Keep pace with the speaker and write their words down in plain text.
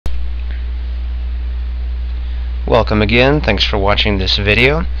Welcome again. Thanks for watching this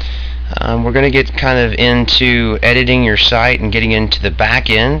video. We're going to get kind of into editing your site and getting into the back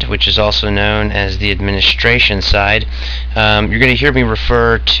end, which is also known as the administration side. You're going to hear me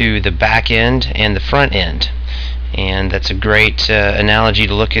refer to the back end and the front end, and that's a great analogy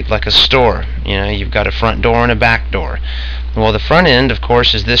to look at like a store. You know, you've got a front door and a back door. Well, the front end, of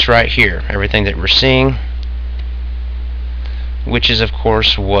course, is this right here, everything that we're seeing, which is of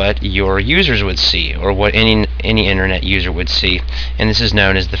course what your users would see, or what any internet user would see, and this is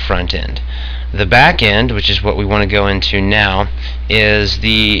known as the front end. The back end, which is what we want to go into now, is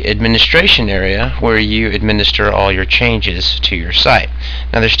the administration area where you administer all your changes to your site.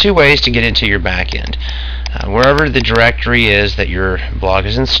 Now there's two ways to get into your back end. Wherever the directory is that your blog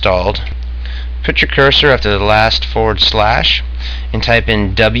is installed, put your cursor after the last / and type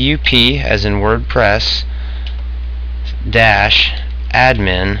in WP as in WordPress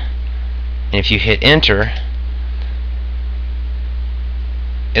 -admin, and if you hit enter,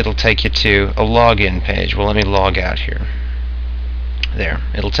 it'll take you to a login page. Well, let me log out here. There,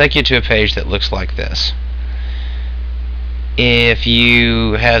 it'll take you to a page that looks like this. If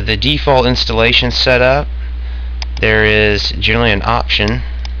you have the default installation set up, there is generally an option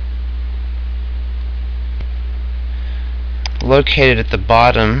located at the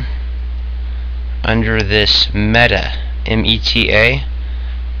bottom under this meta, M-E-T-A,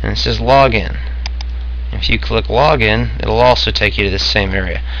 and it says login. If you click login, it'll also take you to this same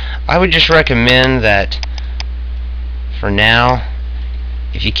area. I would just recommend that for now,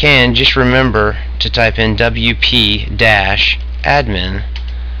 if you can, just remember to type in WP-admin,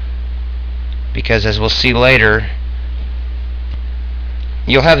 because as we'll see later,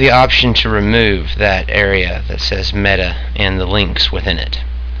 you'll have the option to remove that area that says meta and the links within it.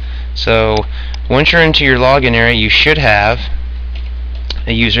 So once you're into your login area, you should have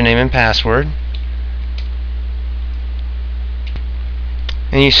a username and password,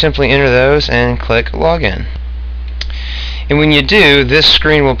 and you simply enter those and click login. And when you do, this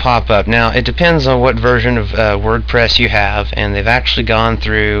screen will pop up. Now it depends on what version of WordPress you have, and they've actually gone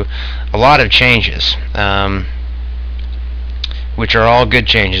through a lot of changes, which are all good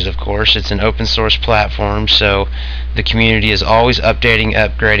changes, of course. It's an open source platform, so the community is always updating,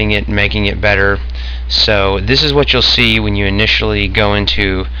 upgrading it, and making it better. So this is what you'll see when you initially go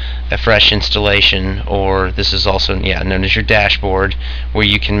into a fresh installation, or this is also known as your dashboard, where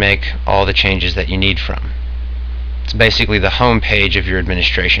you can make all the changes that you need from. It's basically the home page of your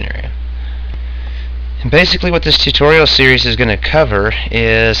administration area. And basically what this tutorial series is going to cover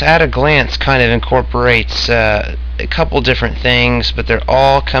is, at a glance, kind of incorporates a couple different things, but they're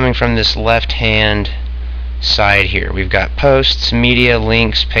all coming from this left hand side here. We've got posts, media,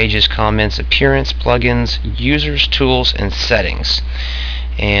 links, pages, comments, appearance, plugins, users, tools, and settings.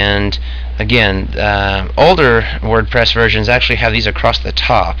 And again, older WordPress versions actually have these across the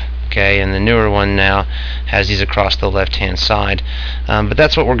top, okay, and the newer one now has these across the left hand side. But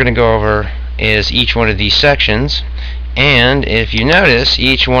that's what we're going to go over, is each one of these sections. And if you notice,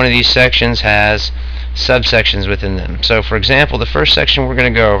 each one of these sections has subsections within them. So for example, the first section we're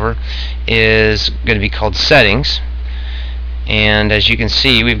going to go over is going to be called settings, and as you can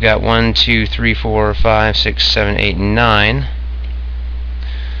see, we've got 1, 2, 3, 4, 5, 6, 7, 8, 9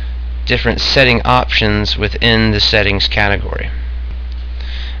 different setting options within the settings category.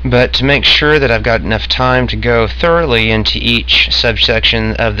 But to make sure that I've got enough time to go thoroughly into each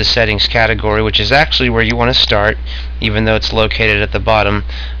subsection of the settings category, which is actually where you want to start, even though it's located at the bottom,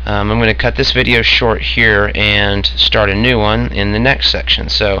 I'm going to cut this video short here and start a new one in the next section.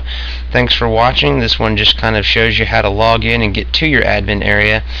 So thanks for watching. This one just kind of shows you how to log in and get to your admin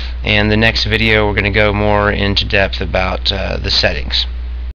area, and the next video we're going to go more into depth about the settings.